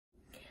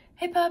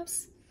Hey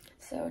pups!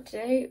 So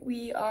today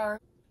we are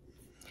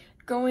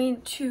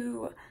going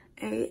to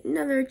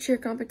another cheer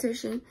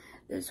competition.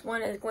 This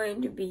one is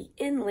going to be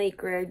in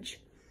Lake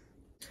Ridge.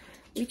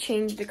 We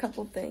changed a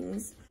couple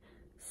things.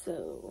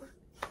 So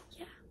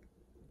yeah.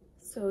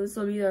 So this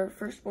will be our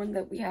first one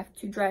that we have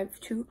to drive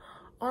to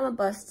on a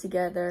bus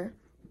together.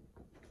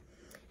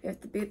 We have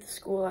to be at the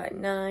school at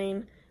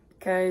 9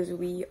 because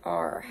we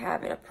are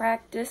having a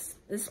practice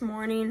this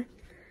morning.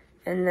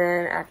 And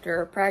then after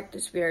our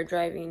practice, we are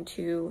driving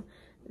to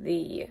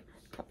the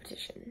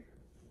competition.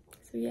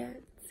 So yeah,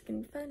 it's gonna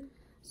be fun.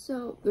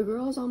 So the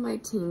girls on my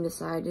team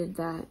decided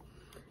that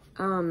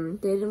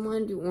they didn't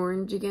want to do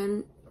orange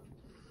again.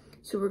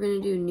 So we're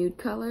gonna do nude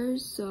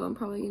colors. So I'm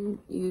probably gonna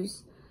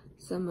use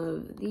some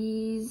of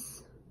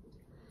these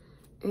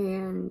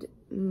and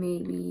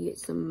maybe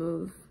some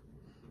of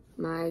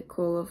my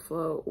Cola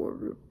Flow or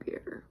root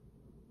beer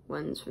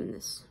ones from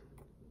this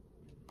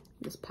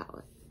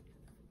palette.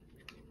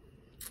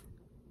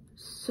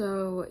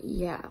 So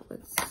yeah,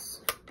 let's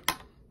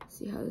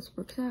see how this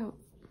works out.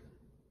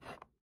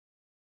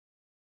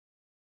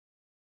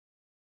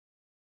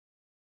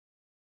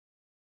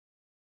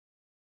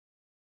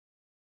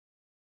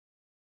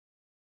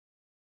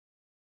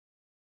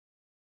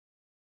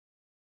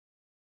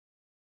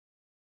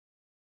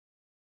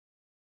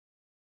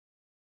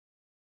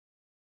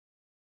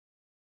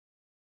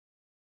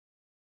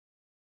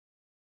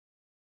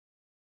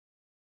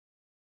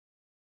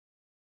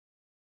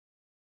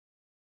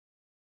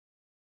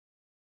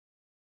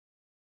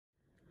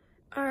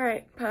 All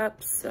right,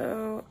 pups,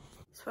 so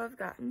I've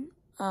gotten.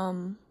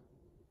 I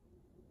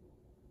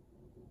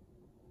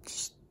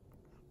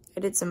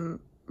did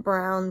some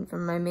brown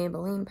from my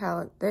Maybelline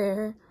palette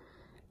there.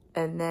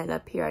 And then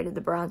up here, I did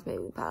the bronze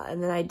Maybelline palette.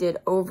 And then I did,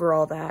 over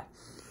all that,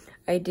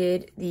 I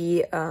did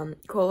the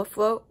Cola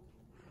Float.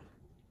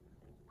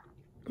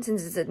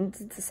 Since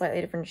it's a slightly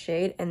different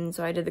shade. And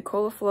so I did the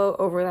Cola Float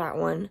over that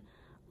one,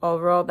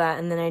 over all that.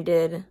 And then I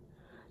did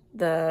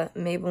the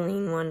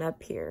Maybelline one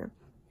up here.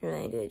 And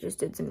I just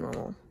did some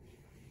normal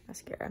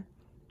mascara.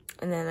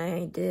 And then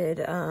I did,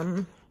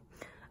 I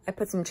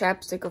put some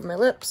chapstick over my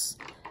lips.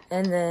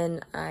 And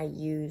then I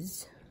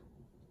used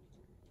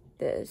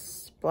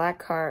this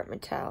Black Heart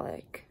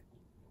Metallic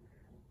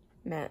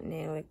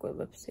Matinee Liquid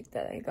Lipstick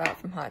that I got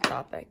from Hot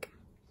Topic.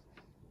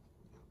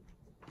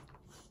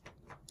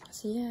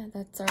 So yeah,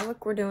 that's our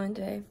look we're doing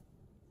today.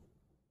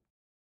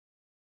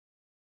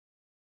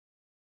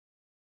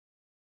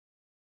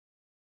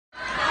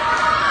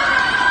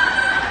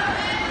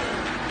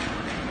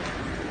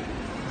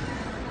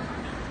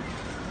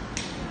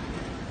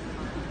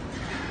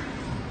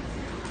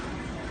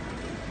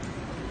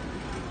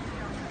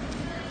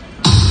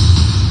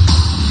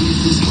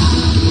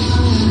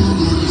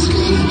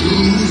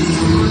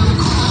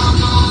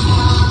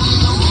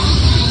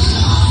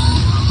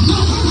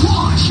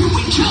 Here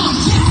we come,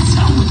 that's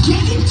how we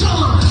get it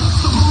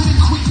done.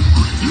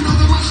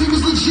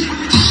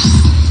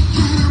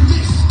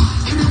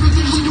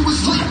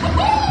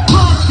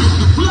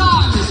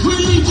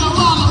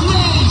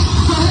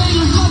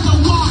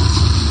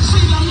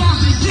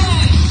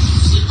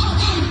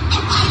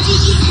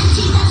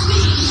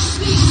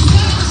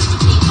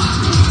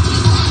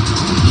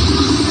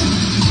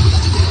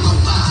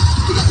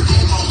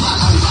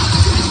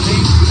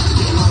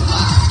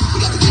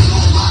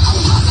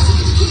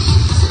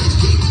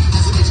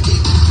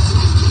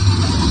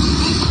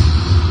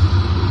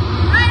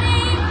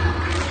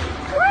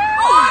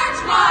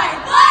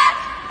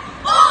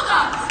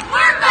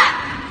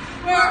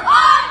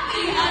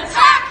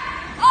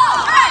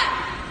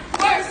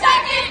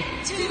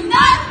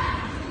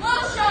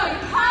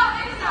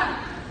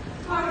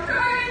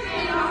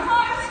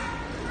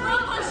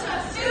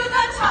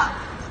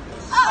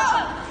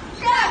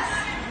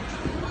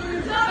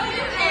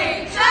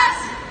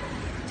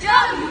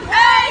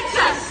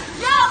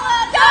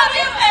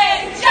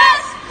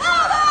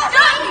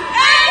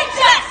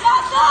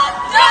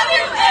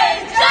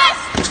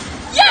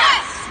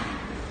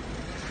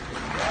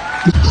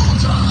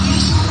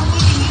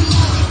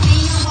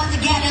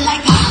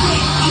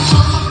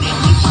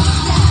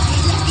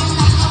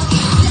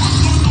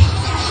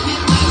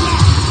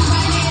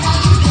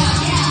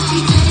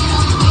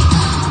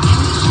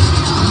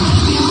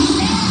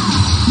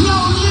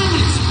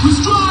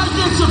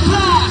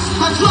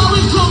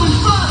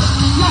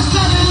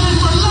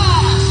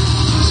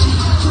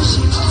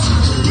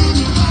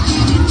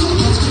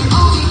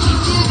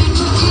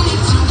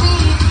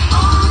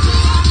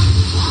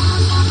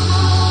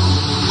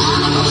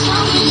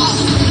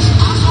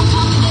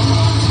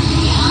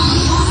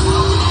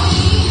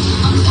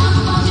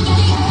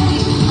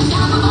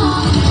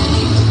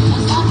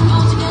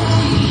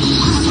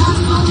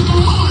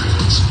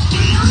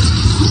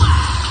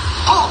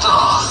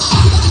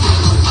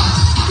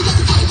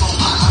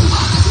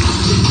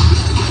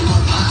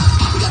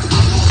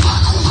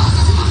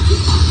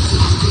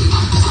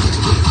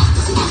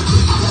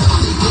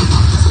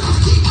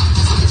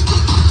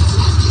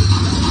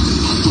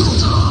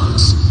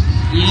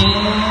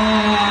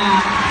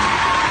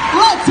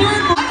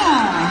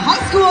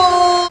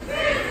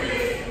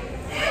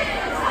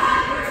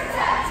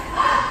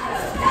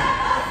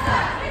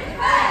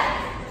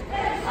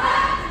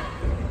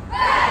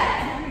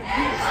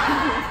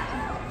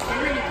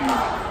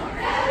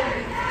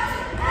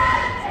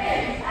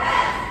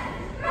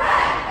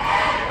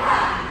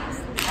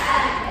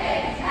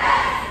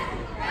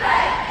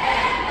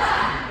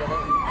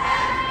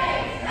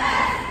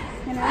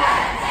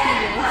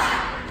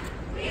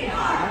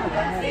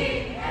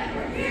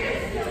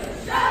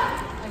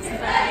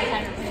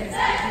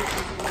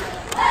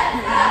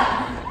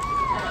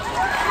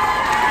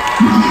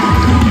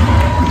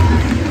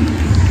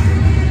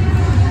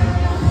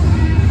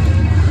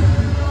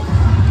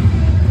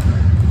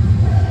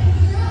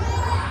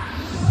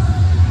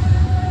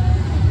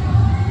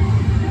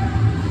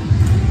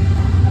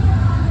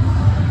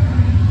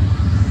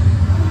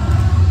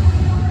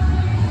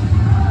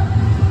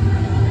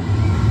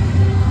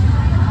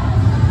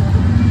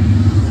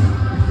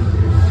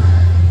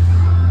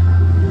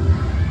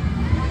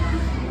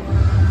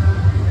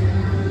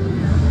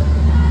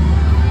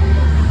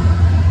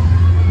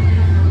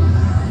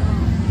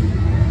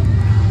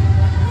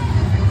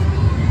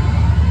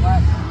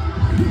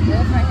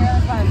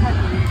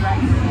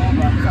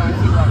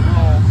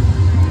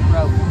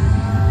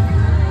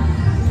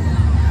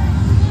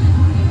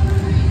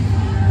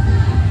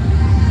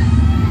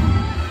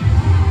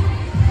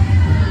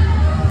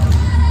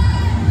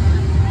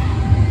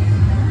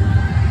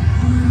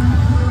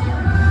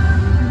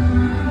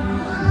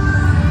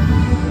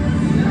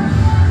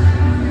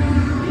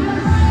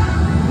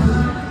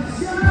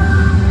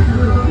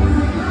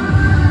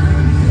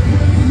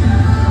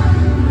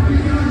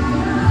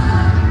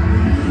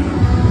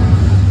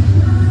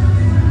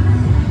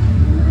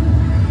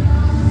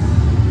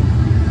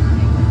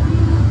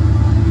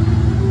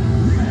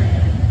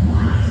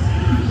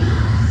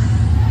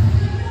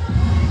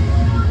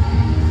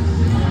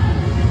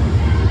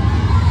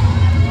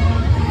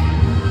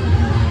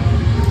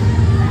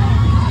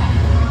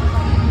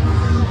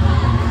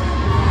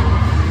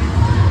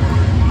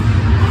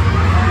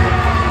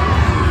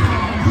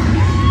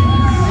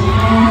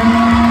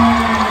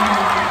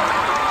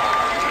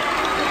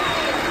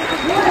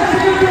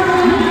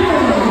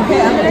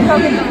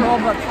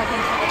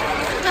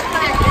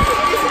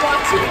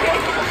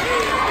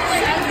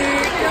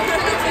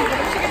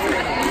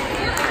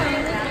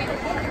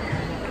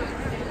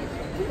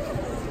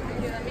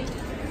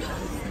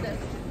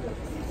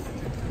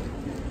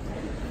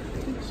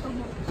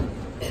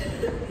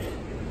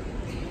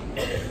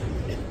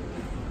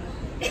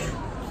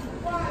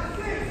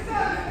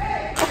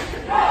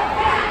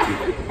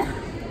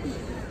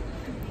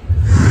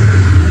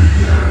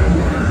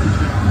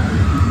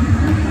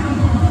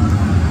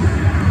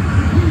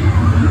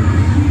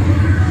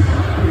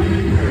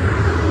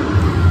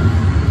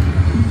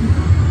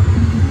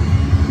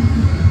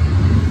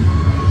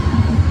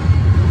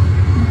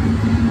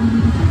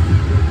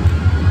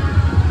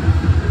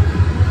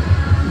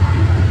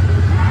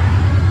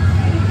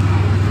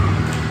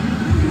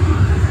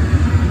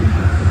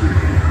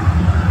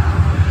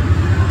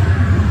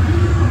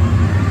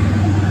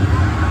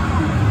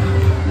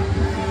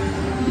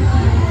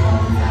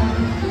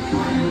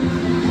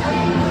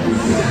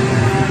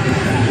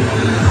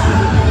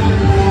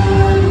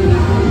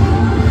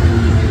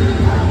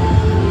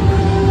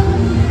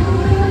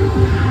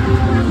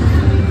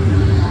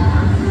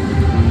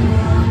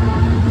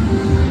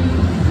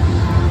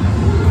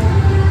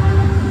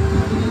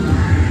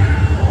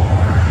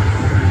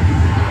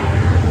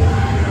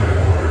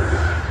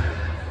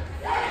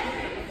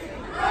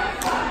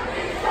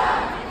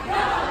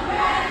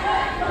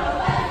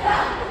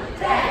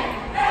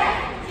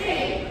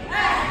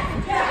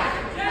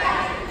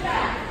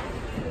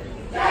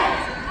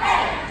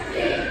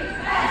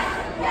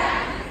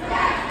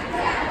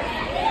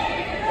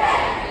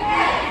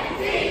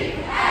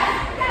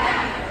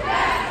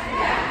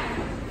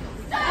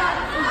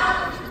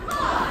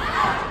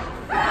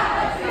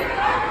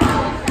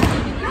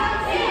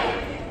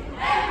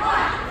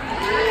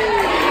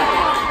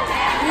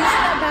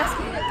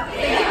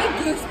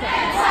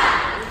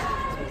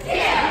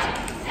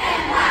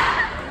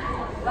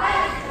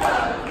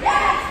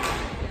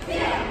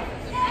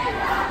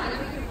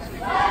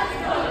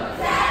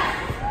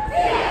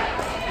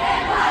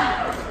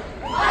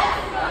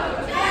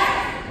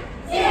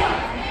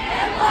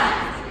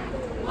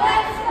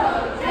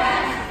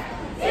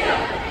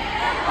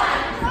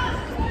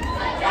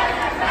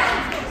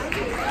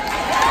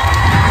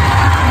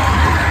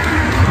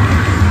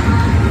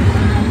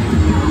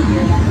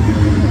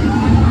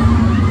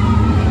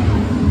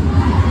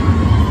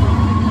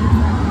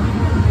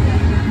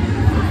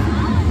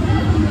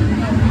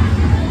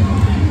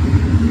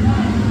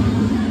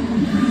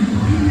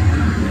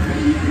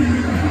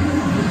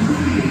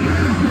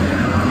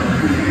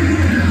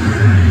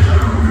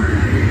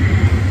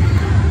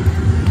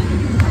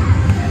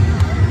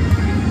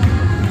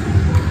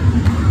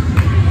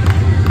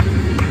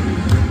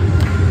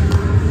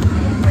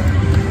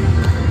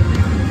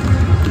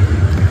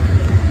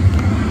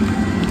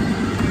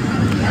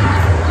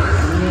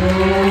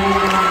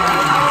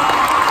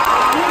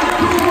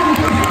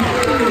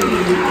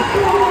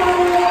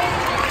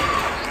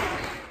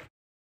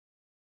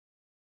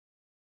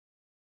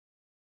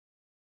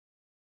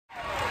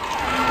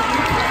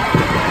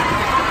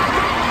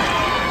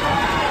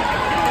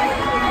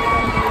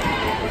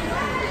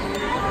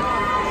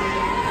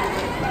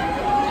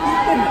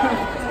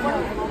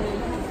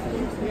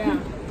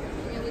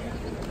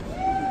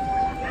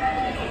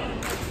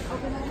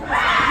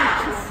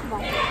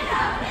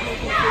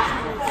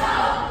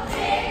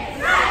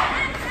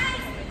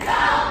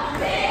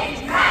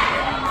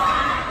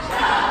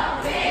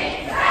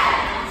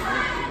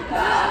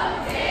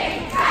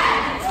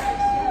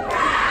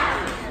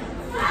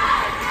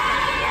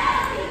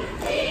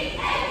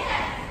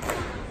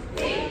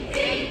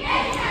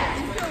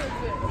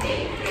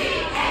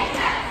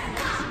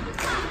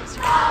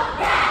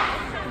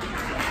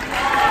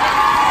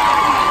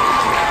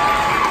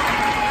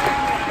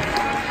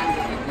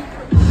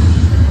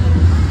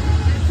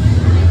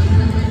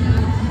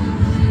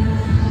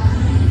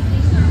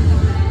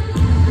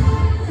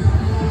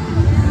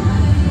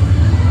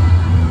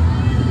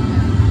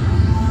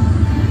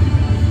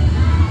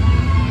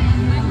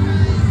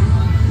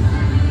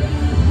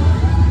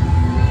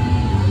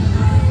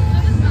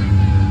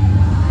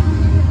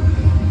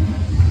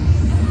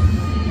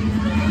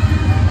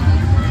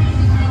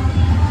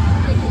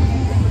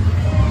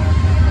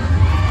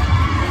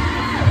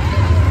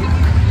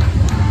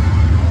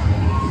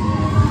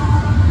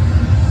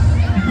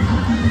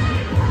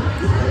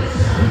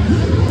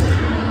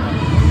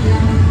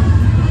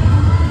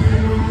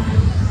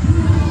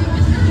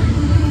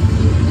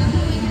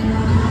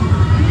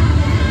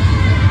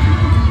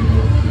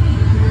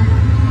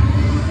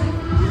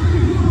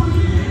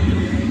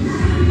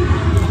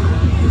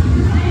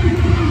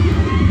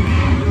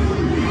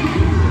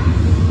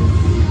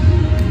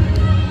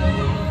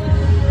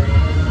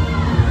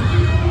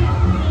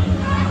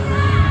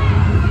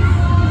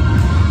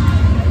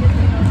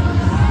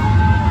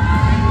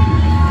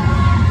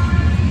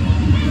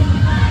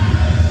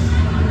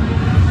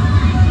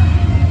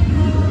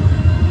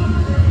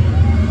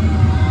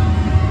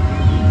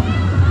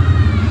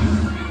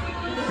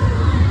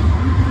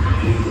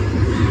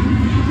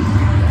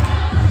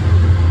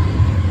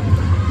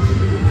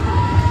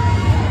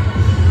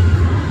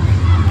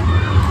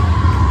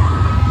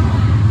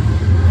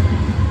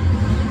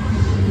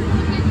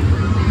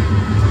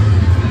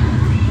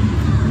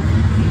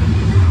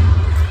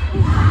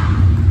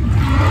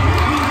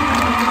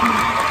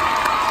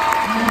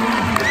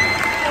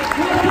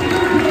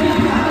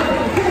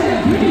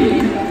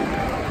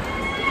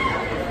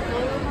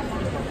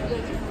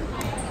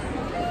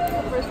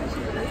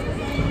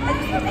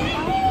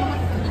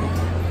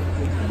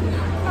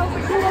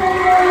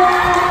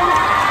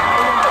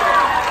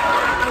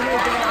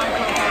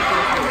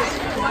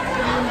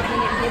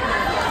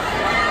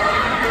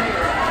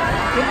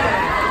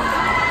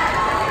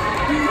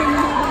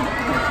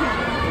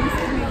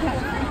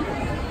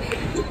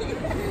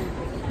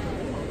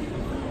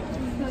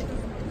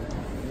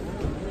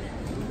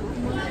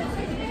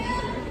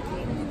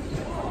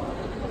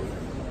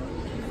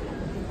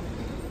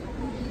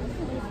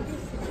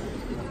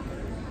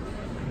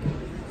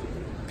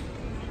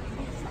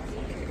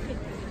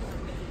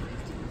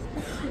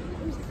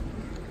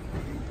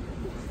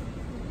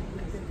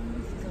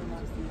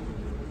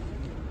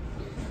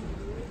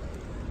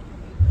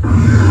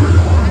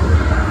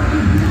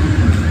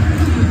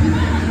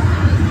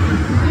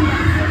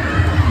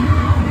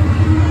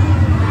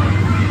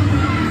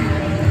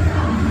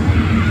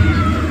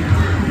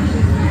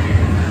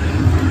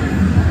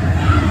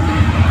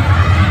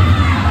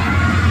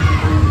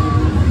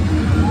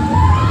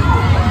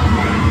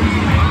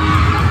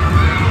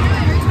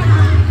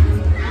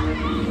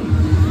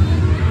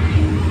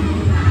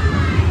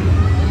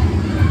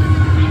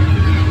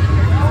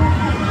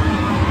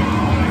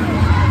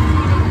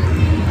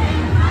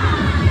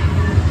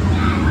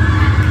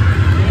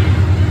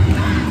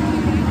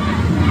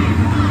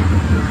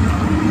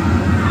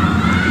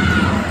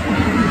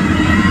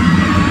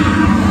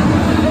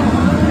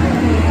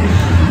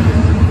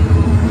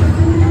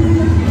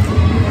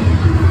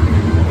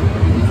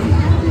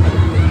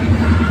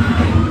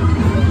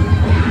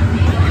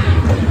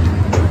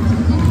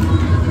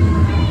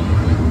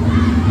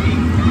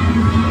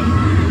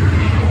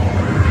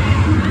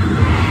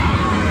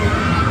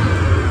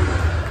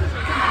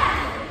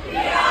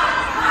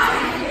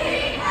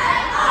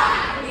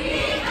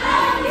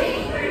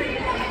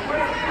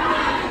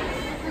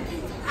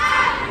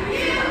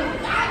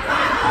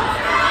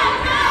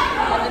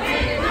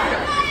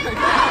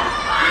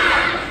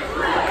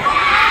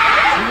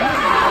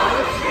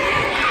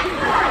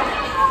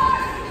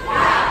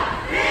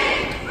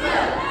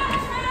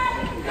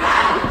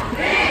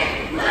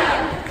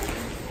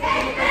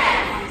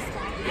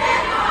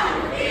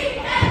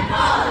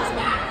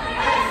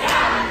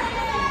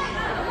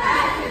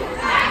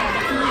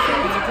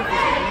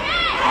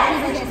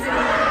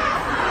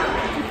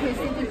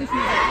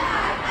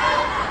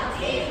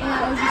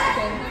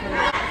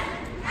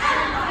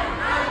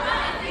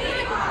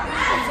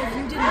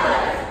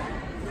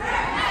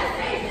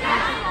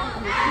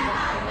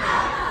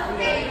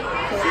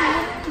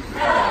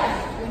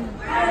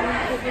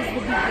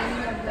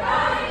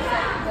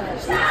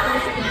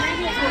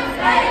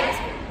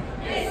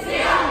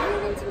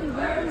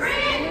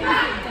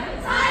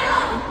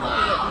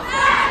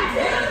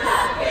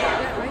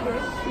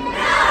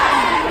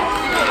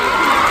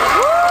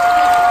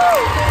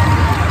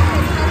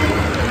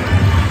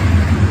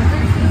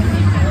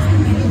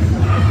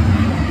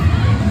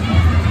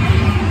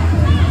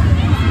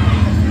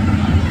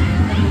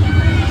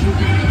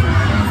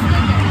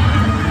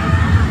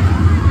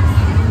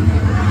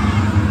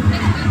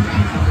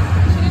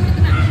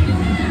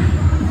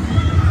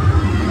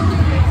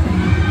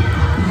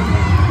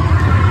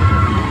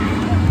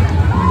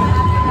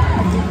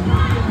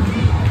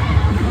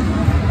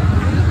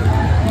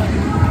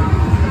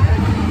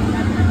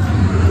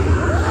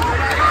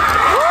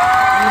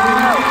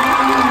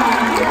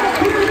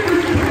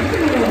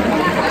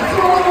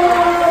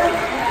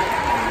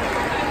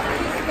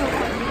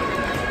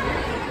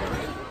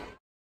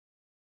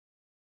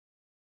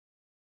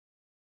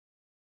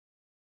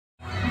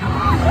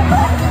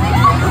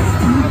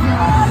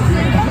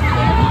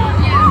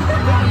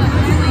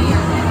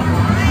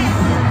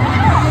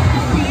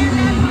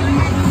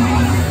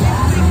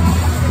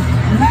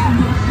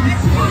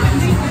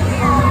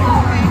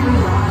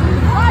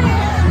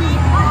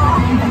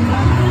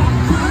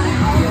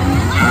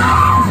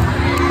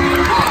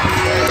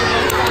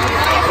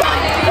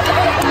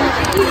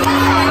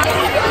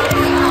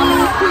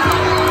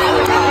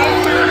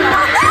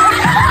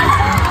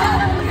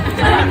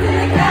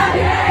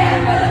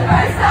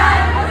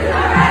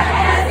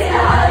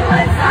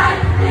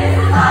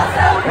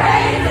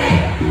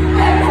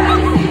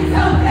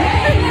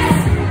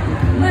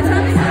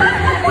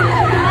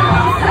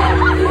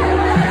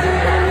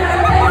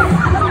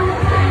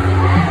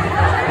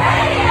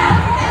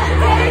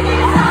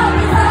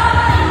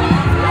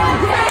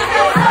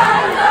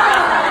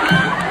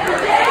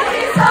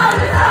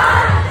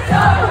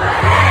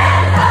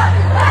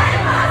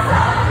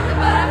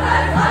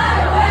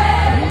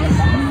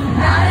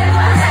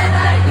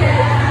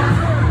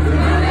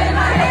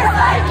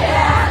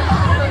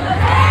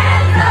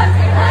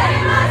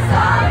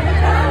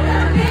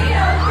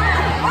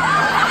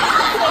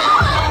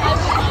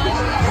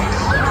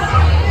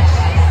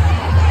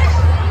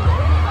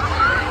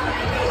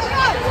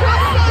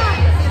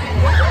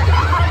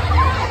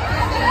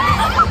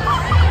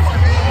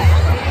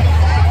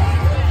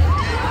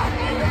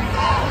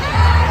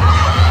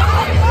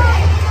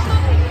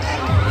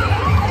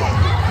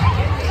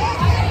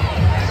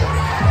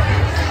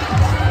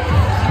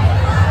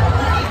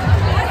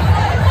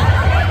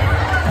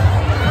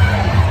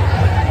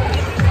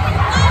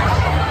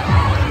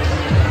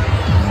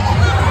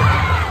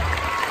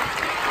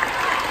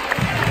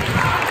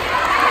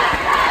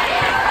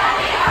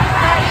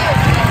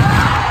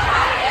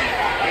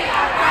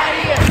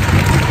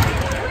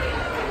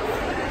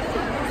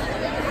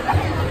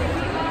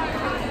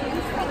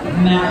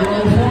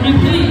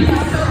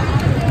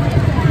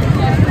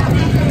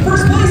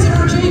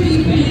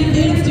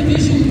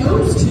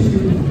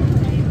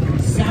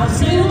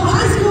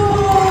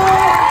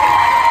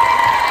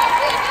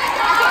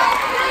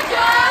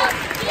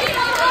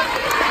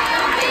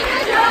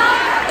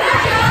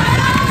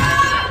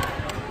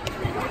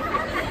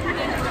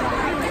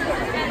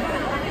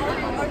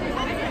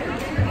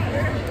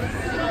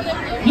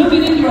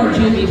 our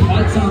JV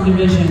Fight Song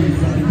Division.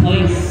 Second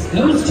place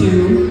goes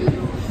to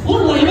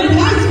Willamette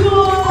High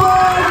School!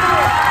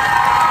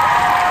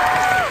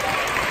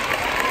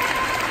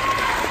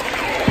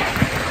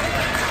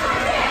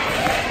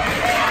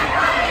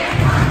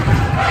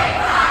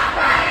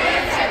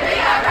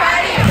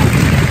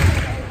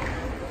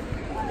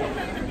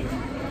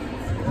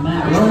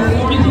 Matt, roll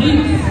for me,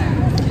 please.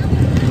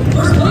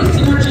 First place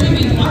in our JV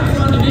Fight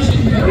Song Division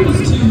goes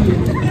to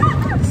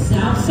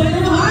South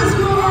Salem High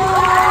School!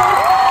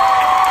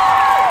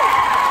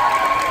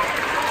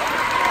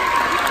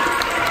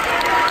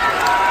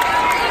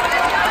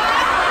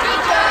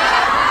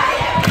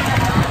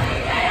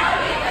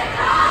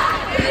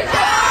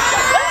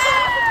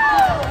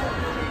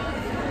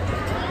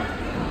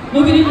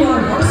 Moving into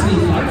our varsity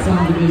fight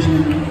song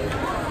division.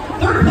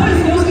 Third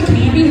place goes to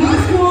Canby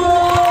High School.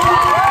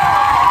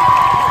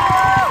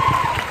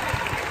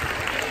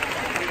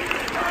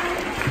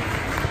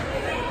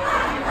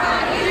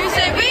 You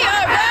say we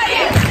are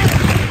ready.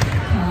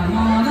 Come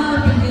on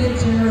up and get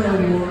your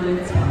award.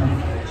 It's fine.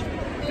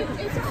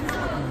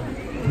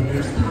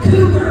 Here's the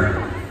Cougar.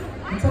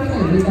 It's okay.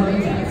 We love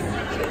you guys.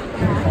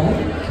 Careful,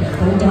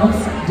 careful. Don't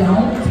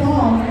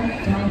fall.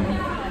 Don't.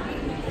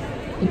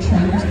 The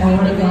trainer's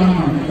already gone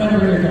home. Right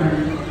over here,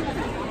 darling.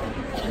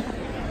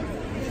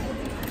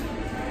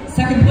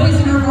 Second place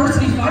in our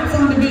varsity fight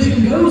song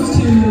division goes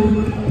to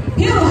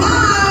Hill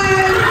High!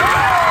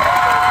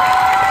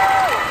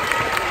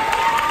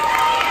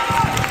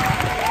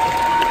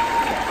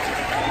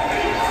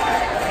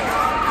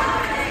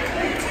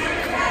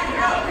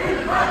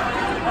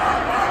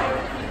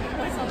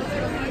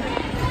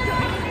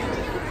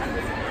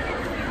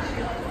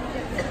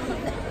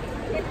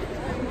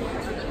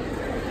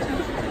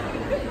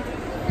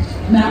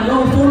 Matt,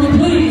 roll for me,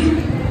 please.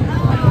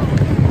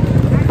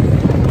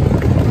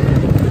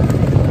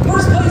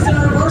 First place in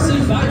our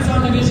varsity fight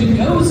song division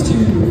goes to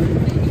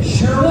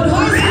Sherwood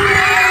High School.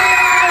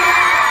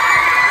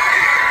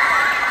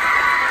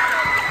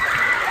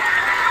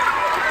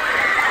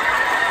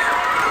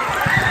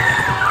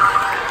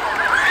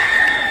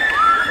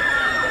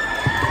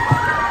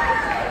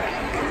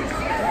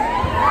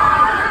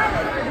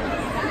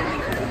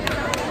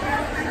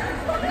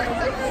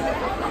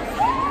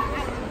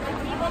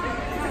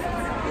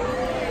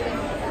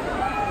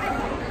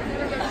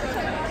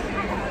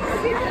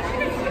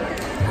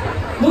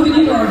 Moving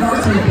into our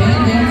varsity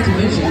band dance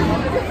division.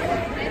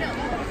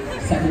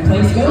 Second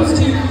place goes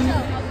to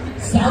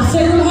South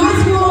Salem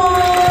High School.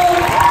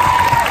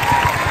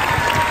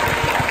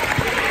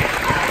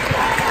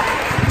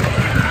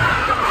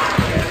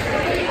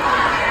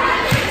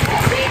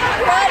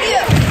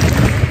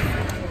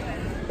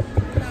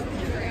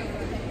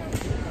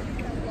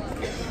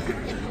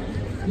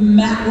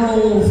 Matt,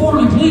 roll for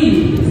me,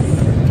 please.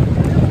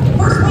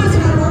 First place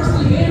in our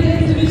varsity band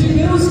dance division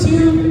goes to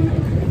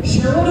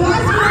Sherwood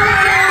High School.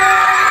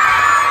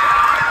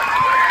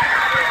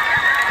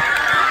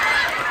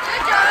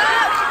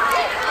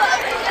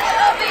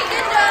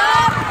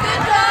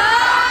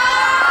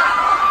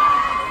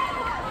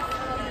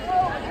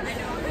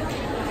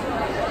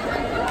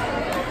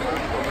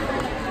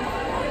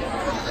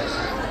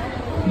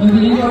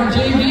 Moving into our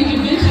JV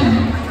division.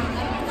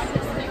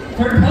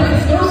 Third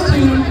place goes to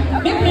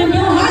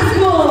McMinnville High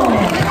School.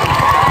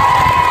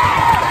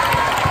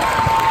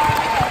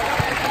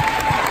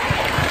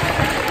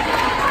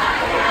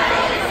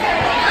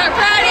 I'm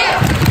proud of you.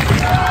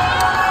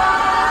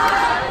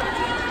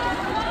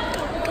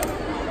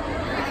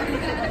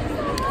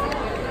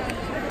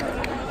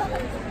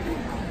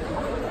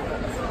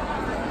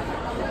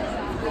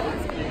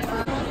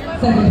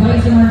 Second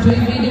place in our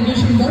JV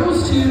division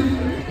goes to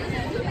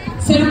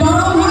Santa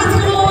Barbara High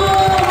School.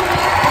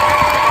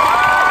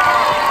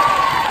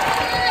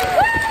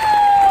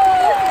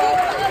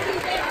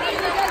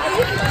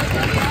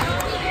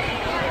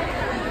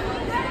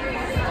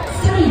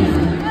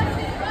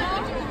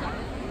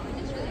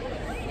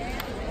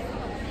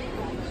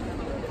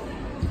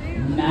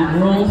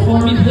 Matt, roll for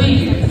me,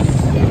 please.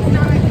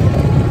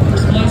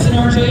 First place in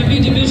our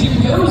JV division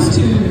goes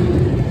to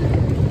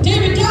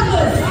David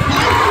Douglas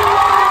High School.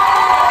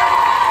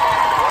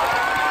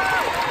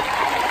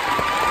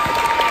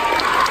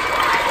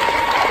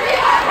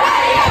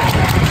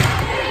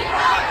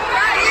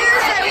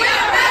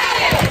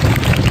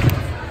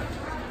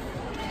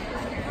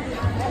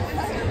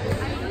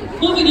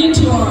 Moving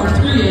into our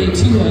 3A,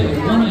 2A,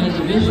 1A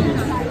division.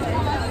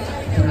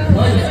 Third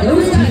place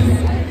goes to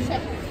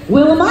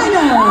Willamette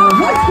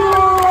High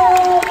School.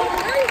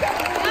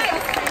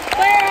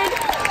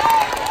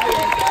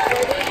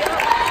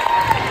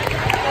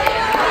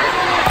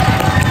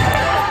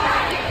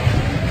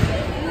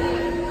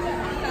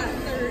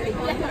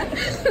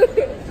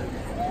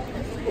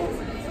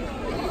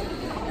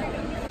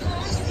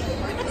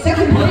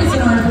 Second place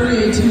in our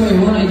 3A, 2A,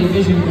 1A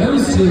division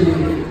goes to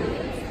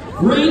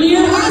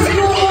Rainier High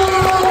School!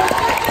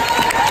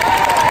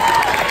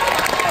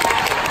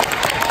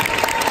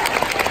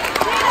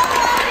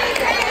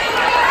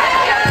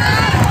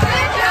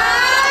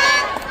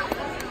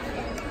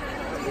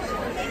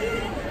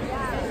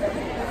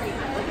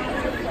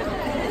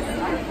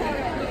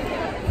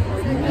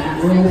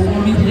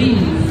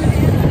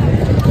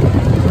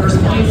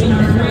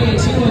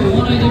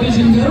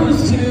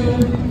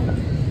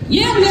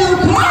 Yam-Yam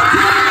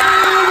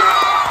Cartoon!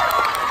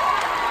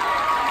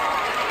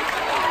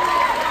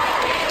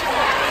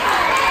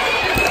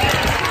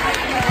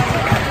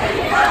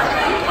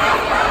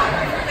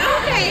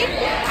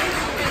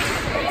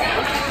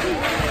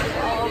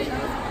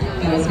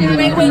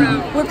 Wait,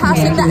 we're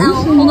passing the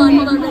L. Hold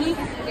on, ready?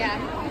 Yeah.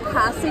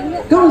 Passing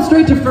the Going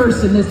straight to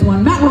first in this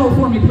one. Mat roll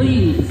for me,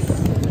 please.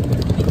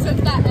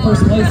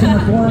 First place in our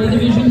 4A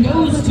division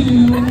goes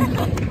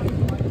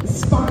to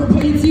Sparkle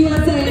Paints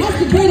USA,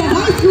 Estacada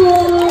High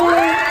School.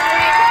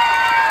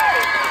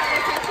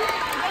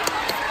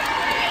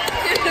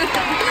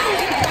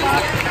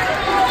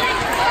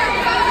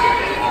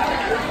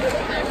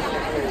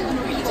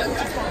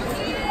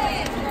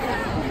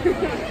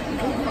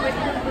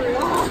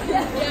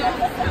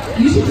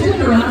 You should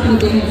turn around for the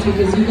dance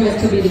because you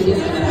guys could be the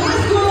distant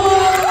high school.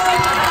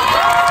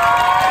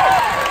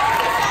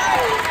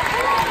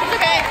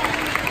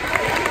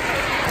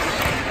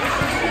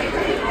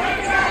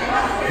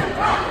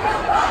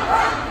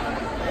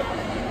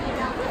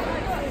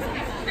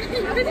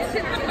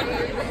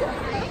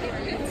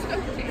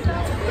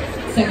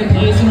 Second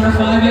place in our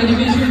 5A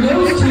division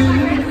goes to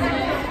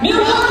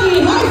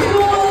Milwaukee High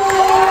School.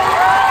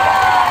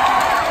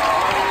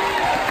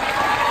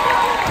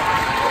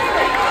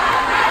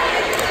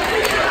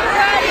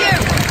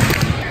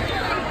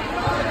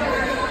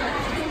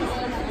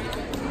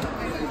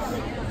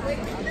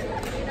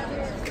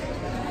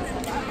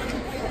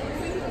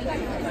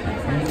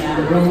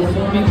 Roll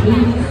for me,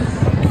 please.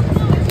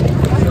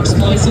 First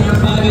place in our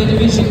 5A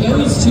division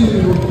goes to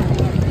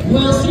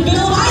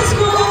Wilsonville High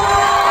School.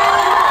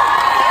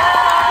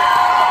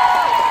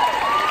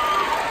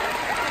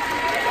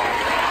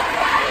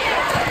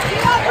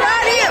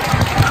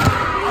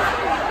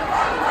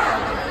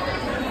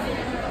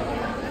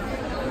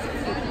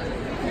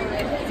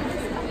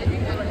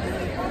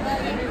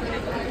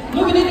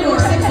 Moving into our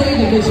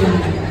 6A division.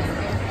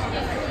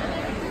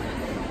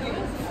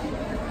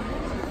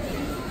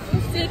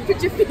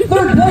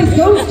 Third place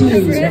goes to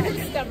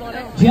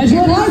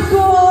Jesuit High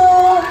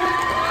School.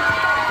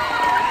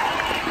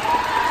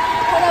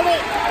 Hold on,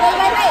 wait.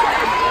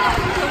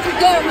 Don't you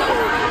dare move.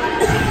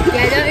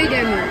 Yeah, don't you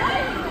dare move.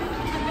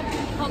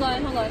 Hold on.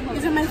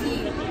 These are my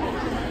feet.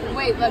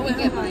 Wait, let me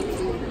get mine.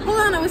 Hold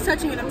on, I was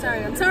touching it. I'm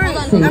sorry. Hold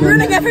on. I'm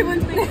ruining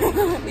everyone's feet.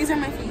 These are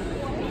my feet.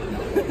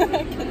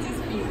 Kenzie's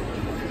feet.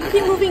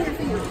 Keep moving your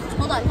feet.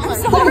 Hold on.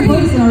 Second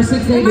place in our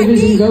 6A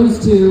division goes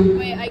to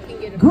Wait, I can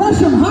get it.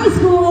 Gresham High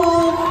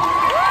School.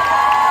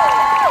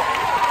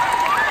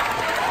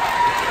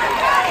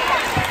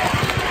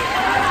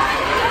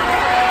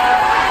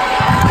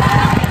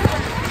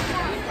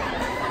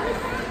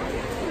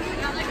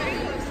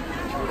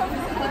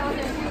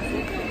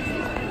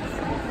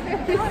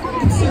 I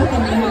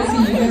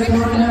see you guys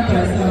walking up, but I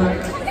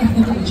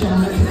thought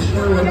John for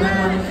sure would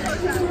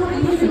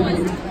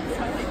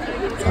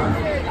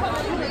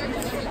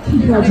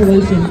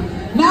Congratulations.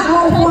 Mat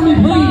roll for me,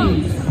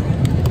 please.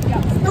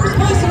 First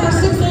place in our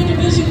 6A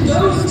division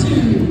goes to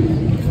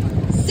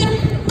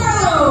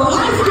Simbro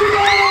High School.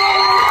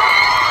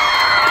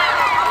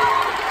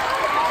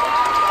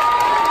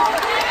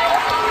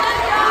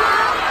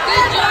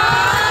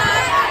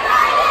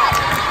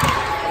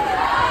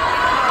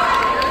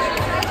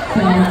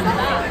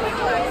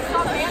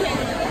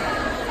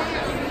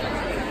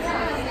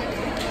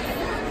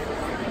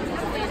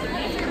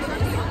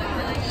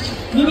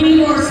 Moving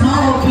into our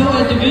small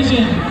co-ed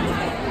division,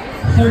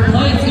 third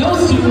place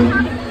goes to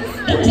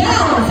the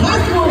Dallas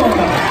High School.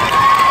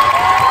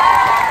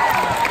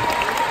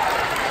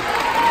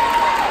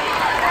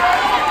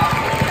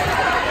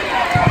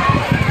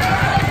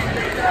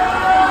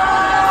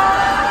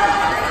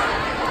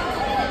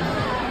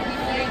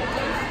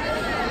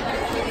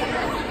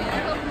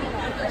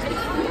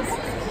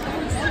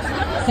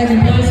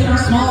 Second place in our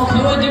small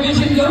co-ed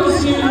division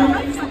goes to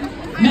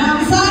Mountainside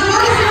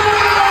High School.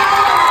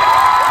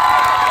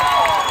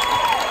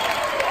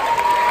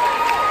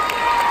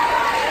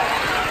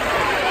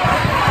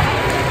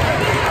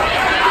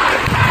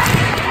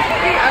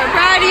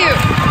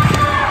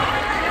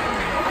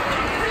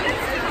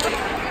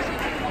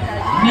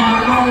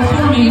 Now roll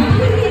for me,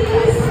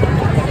 please.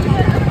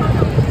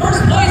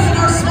 First place in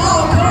our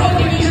small co-ed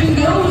division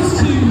goes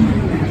to,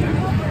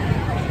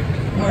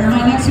 where am I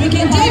next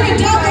weekend? David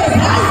Douglas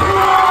High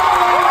School.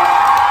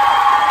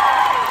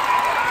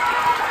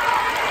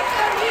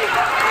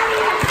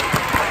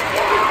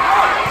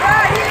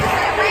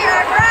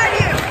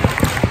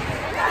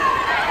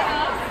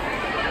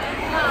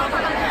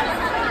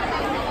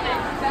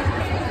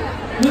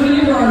 Moving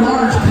into our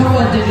large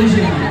co-ed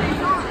division.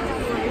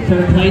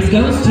 Third place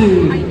goes to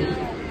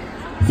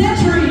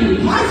Century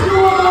High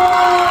School.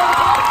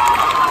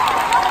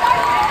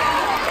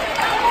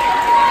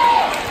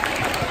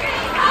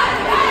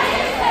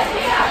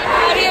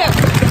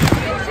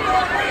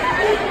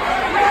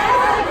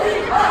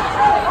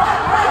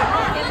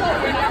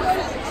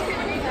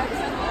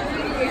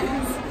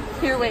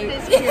 Here, wait. Wait,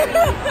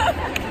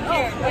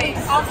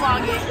 I'll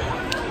vlog it.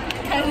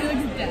 Kind of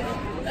looks dead.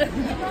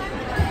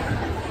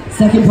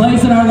 Second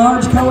place in our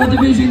large co-ed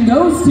division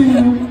goes goes to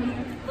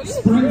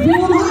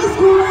Springfield High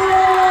School.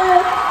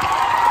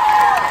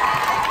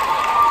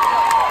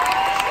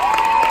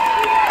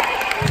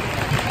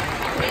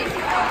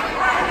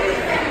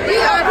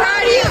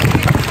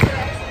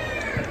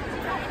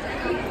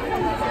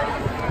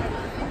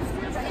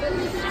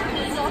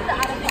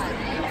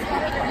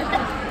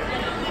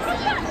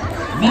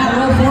 Matt,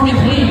 roll for me,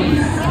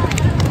 please.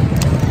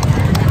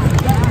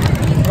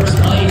 First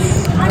place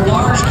in our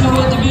large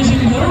co-ed division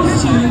goes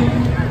to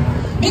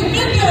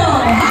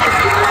McMinnville High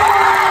School.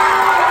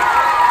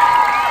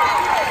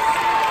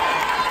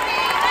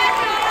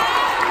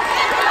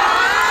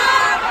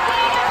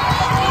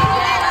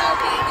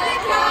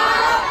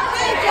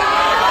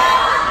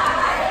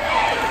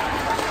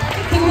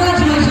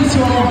 Congratulations to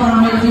all of our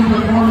amazing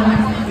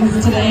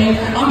performances today.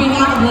 On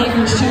behalf of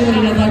Lakers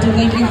Cheerleading, I'd like to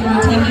thank you for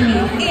attending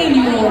the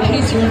annual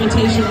Pacer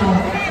Invitational.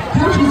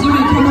 Coaches, you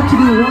may come up to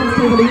the awards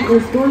table to get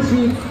your score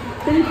sheets.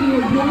 Thank you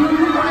again.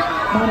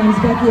 My name's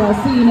Becky. I'll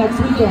see you next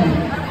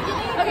weekend.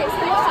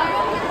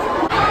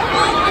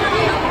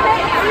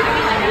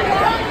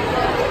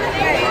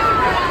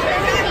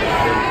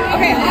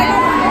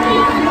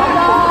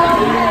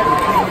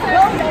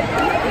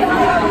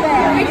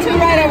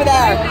 Right over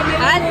there.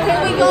 Can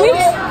we go?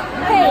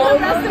 Hey, the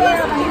rest of us.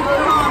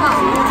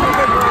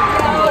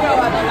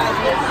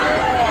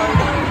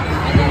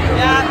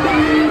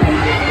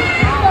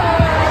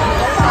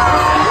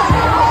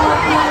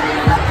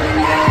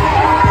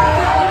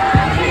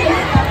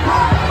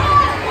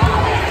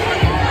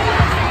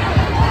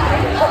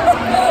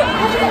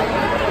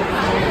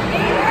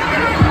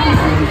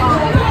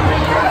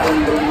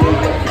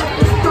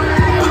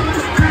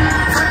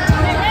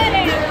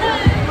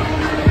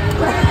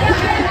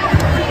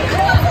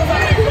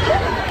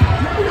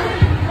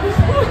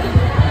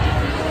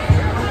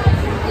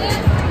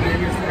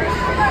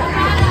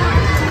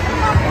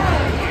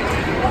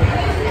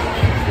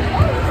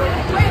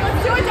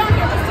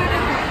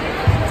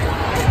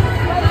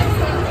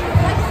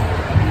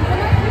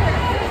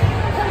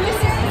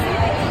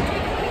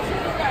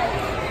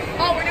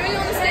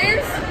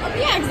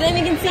 Then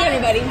we can see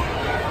everybody.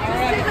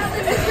 Alright.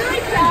 It's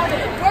really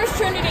crowded. Where's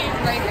Trinity?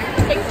 Right here.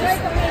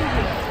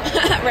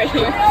 Right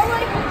here.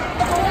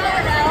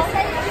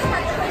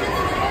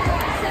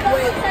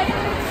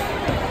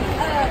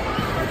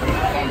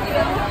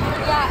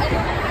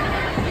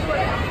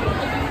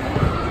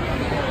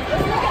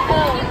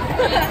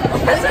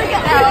 Let's take it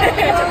out.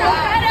 Head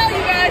out,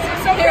 you guys. I'm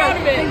so proud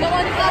of it.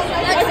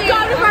 Let's go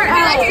to our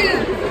out.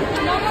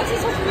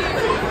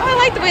 I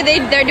like the way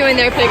they're doing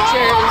their pictures.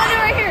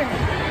 Right here.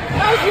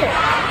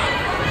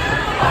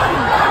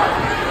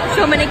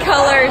 So many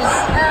colors.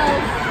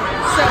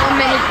 So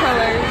many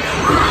colors.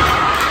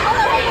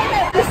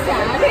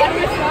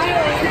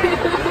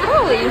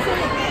 Holy.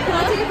 Can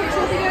I take a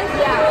picture with you guys?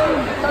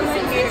 Yeah. Come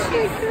right here.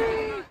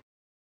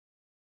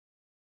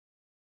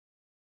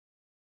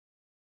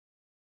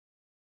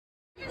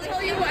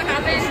 Tell you what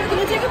happened. Can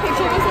you take a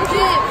picture of us?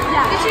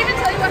 Yeah. Did she even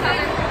tell you what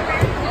happened?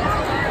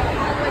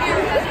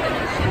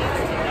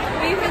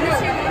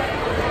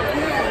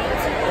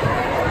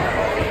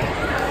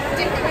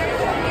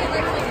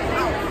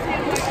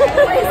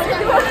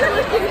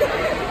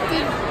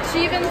 Did she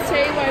even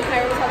say why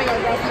Tyra was having a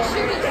rough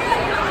moment?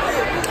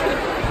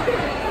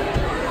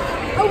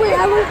 Oh wait,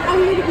 I'm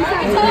going to be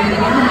sad.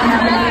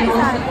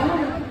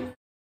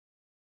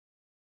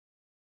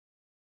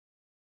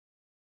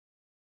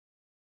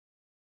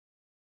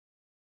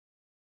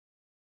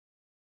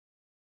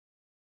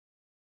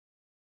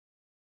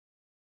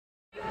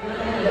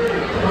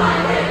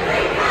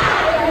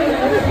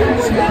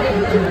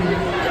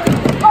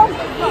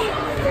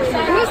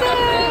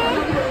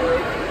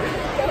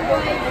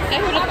 I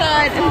heard a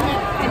thud.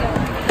 I know.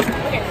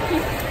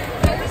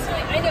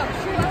 Okay. I know.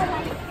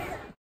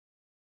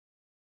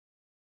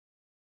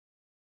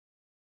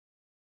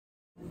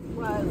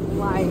 Was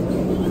like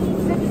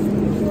 6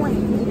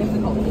 points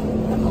difficulty.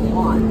 That's a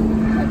lot.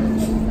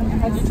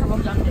 How'd your triple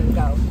jumping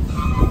go?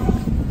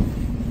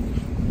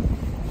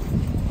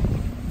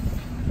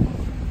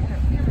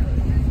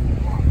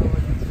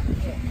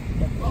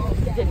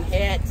 It didn't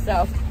hit,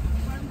 so.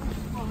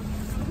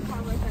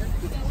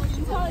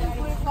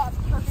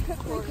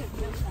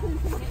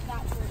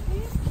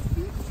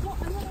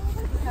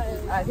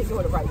 I think it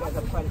would have brought you guys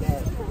up quite a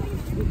bit.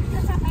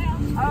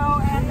 Oh,